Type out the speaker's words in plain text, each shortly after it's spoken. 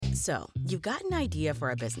So, you've got an idea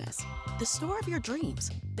for a business, the store of your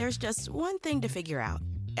dreams. There's just one thing to figure out: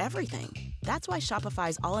 everything. That's why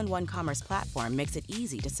Shopify's all-in-one commerce platform makes it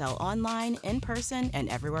easy to sell online, in person, and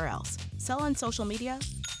everywhere else. Sell on social media,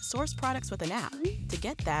 source products with an app to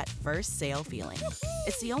get that first sale feeling.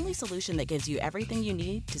 It's the only solution that gives you everything you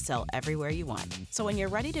need to sell everywhere you want. So when you're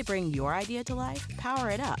ready to bring your idea to life,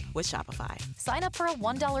 power it up with Shopify. Sign up for a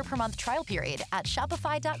 $1 per month trial period at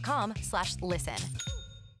shopify.com/listen.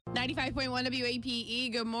 95.1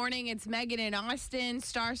 WAPE. Good morning. It's Megan in Austin.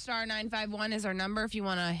 Star 951 is our number if you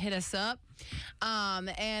want to hit us up.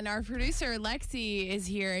 And our producer, Lexi, is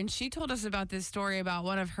here, and she told us about this story about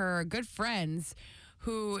one of her good friends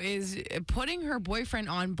who is putting her boyfriend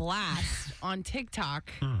on blast on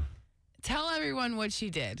TikTok. Tell everyone what she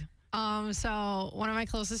did. So one of my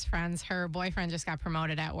closest friends, her boyfriend just got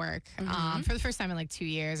promoted at work for the first time in like 2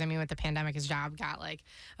 years. I mean, with the pandemic, his job got like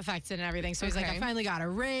affected and everything. So he's like, I finally got a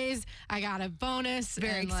raise. I got a bonus.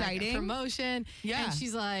 Very exciting. Like, a promotion. Yeah. And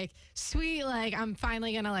she's like, sweet. Like, I'm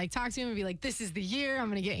finally going to like talk to him and be like, this is the year I'm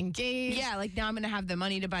going to get engaged. Yeah, like now I'm going to have the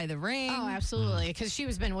money to buy the ring. Oh, absolutely. Because she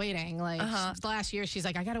was been waiting. Like last year, she's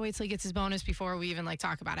like, I got to wait till he gets his bonus before we even like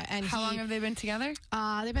talk about it. And how long have they been together?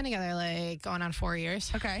 They've been together like going on 4 years.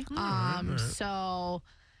 Okay. So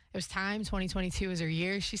it was time. 2022 was her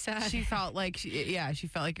year, she said. She felt like, she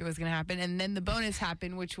felt like it was going to happen. And then the bonus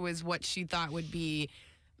happened, which was what she thought would be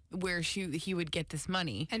where he would get this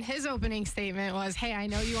money. And his opening statement was, hey, I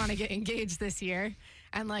know you want to get engaged this year.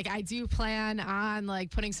 And like, I do plan on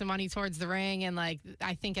like putting some money towards the ring. And like,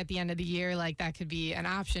 I think at the end of the year, like that could be an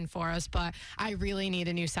option for us, but I really need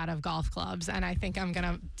a new set of golf clubs. And I think I'm going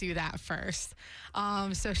to do that first.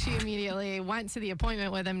 So she immediately went to the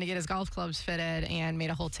appointment with him to get his golf clubs fitted and made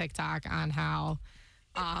a whole TikTok on how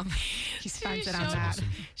he spent it on that.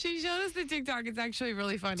 She showed us the TikTok. It's actually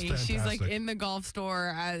really funny. She's like in the golf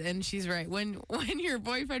store, and she's right. When your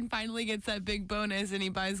boyfriend finally gets that big bonus and he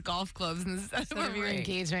buys golf clubs instead of your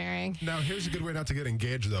engagement ring. Now, here's a good way not to get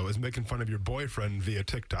engaged, though, is making fun of your boyfriend via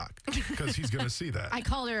TikTok, because he's going to see that. I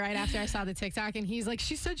called her right after I saw the TikTok, and he's like,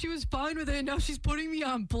 she said she was fine with it, and now she's putting me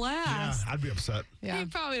on blast. Yeah, I'd be upset. Yeah. He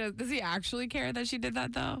probably does. Does he actually care that she did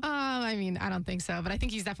that, though? I mean, I don't think so, but I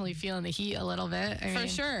think he's definitely feeling the heat a little bit. For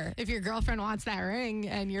sure. If your girlfriend wants that ring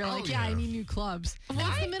and you're like, I need new clubs. Why?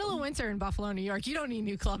 It's the middle of winter in Buffalo, New York. You don't need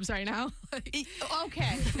new clubs right now.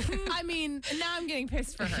 Okay. I mean, now I'm getting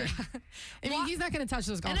pissed for her. I mean, he's not going to touch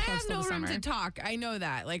those golf clubs. clubs. And I have no room to talk. I know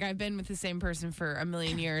that. Like, I've been with the same person for a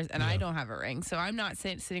million years, and I don't have a ring. So I'm not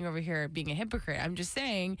sitting over here being a hypocrite. I'm just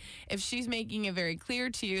saying, if she's making it very clear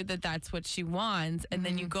to you that that's what she wants, and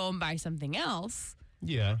then you go and buy something else,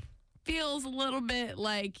 feels a little bit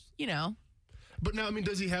like, But now, I mean,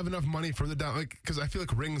 does he have enough money further down? Like, because I feel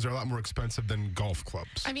like rings are a lot more expensive than golf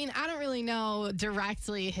clubs. I mean, I don't really know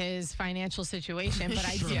directly his financial situation, but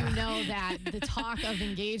I do know that the talk of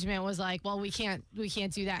engagement was like, well, we can't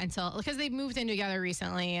do that until, because they moved in together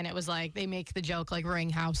recently, and it was like they make the joke like ring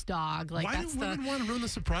house dog. Like, why that's do women want to ruin the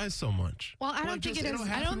surprise so much? Well, I don't think it is.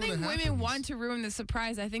 I don't think women want to ruin the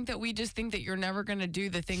surprise. I think that we just think that you're never going to do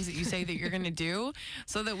the things that you say that you're going to do,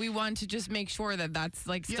 so that we want to just make sure that that's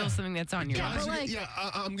like still something that's on your mind.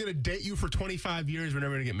 I'm going to date you for 25 years. We're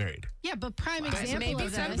never going to get married. Yeah, but prime example maybe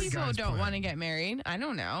of some this. people don't want to get married. I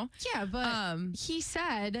don't know. Yeah, but he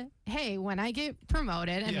said, hey, when I get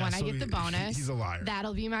promoted and when I get the bonus, he's a liar.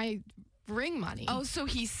 That'll be my ring money. Oh, so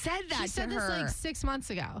he said that he said to this her. like 6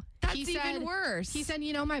 months ago. That's even worse. He said,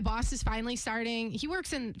 my boss is finally starting. He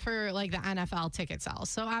works for like the NFL ticket sales.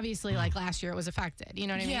 So obviously like last year it was affected. You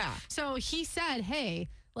know what I mean? Yeah. So he said, hey,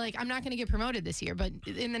 like, I'm not going to get promoted this year, but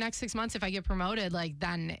in the next 6 months, if I get promoted, like,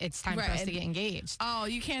 then it's time for us to get engaged. Oh,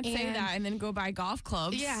 you can't say that and then go buy golf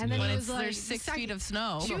clubs. Yeah, and then it was like there's 6 feet of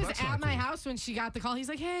snow. She was at my house when she got the call. He's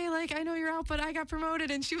like, hey, like, I know you're out, but I got promoted.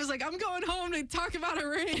 And she was like, I'm going home to talk about a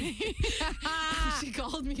ring. She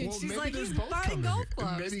called me and she's like, he's buying golf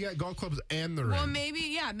clubs. Maybe you got golf clubs and the ring. Well,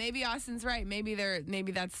 maybe Austin's right. Maybe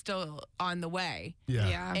that's still on the way.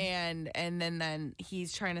 Yeah. And then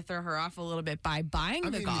he's trying to throw her off a little bit by buying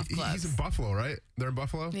the golf clubs. He's in Buffalo, right? They're in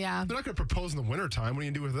Buffalo? Yeah. They're not going to propose in the wintertime. What are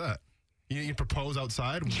you going to do with that? You propose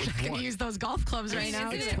outside? You're going to use those golf clubs right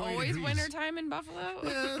now. Isn't it always wintertime in Buffalo?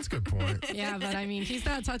 Yeah, that's a good point. Yeah, but I mean, he's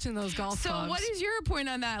not touching those golf clubs. So what is your point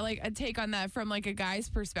on that, like a take on that from like a guy's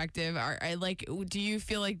perspective? Do you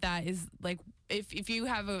feel like that is like, if you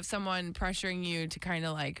have someone pressuring you to kind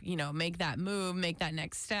of like, make that move, make that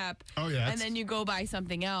next step, and then you go buy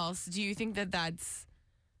something else, do you think that that's...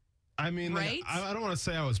 I mean, right? I don't want to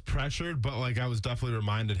say I was pressured, but like I was definitely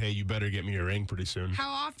reminded, hey, you better get me a ring pretty soon. How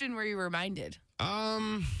often were you reminded? I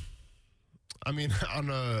mean,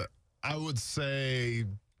 I would say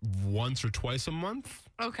once or twice a month.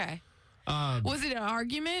 Okay. Was it an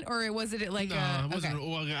argument or was it like No, a... I wasn't. Okay.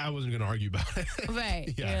 Well, I wasn't going to argue about it.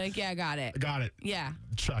 Right. Yeah. You're like, yeah, got it. Got it. Yeah.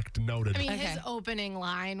 Checked. Noted. I mean, Okay. his opening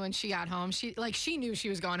line when she got home, she knew she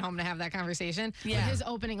was going home to have that conversation. Yeah. But his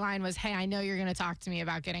opening line was, "Hey, I know you're going to talk to me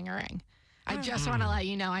about getting a ring. I just want to let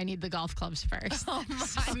you know I need the golf clubs first." Oh my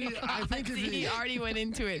See, I think if he he- already went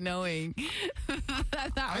into it knowing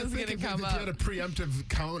that I was think going to if come he up. had a preemptive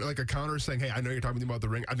counter, like a counter saying, "Hey, I know you're talking to me about the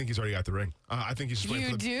ring." I think he's already got the ring. I think he's just waiting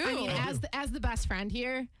You for the. do? I mean, as the best friend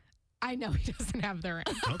here, I know he doesn't have the ring.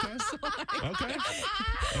 Okay. Okay.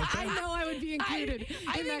 I know I would be included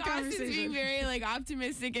I in think that Austin's being conversation. very like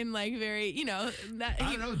optimistic and like very, that I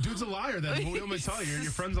he, don't know. Dude's a liar. Then what do you want me to tell you?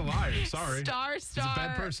 Your friend's a liar. Sorry. star He's a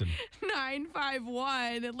bad person.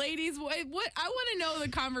 951. Ladies, what I want to know the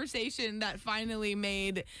conversation that finally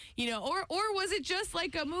made, or was it just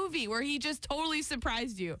like a movie where he just totally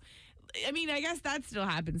surprised you? I mean, I guess that still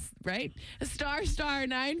happens, right? Star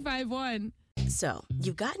 951. So,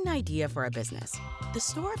 you've got an idea for a business, the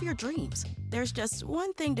store of your dreams. There's just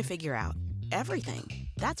one thing to figure out: everything.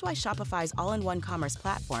 That's why Shopify's all-in-one commerce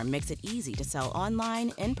platform makes it easy to sell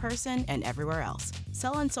online, in person, and everywhere else.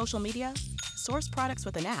 Sell on social media, source products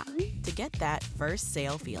with an app to get that first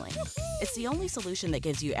sale feeling. It's the only solution that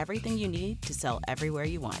gives you everything you need to sell everywhere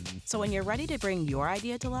you want. So when you're ready to bring your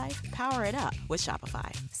idea to life, power it up with Shopify.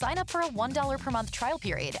 Sign up for a $1 per month trial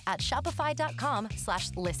period at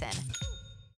shopify.com/listen.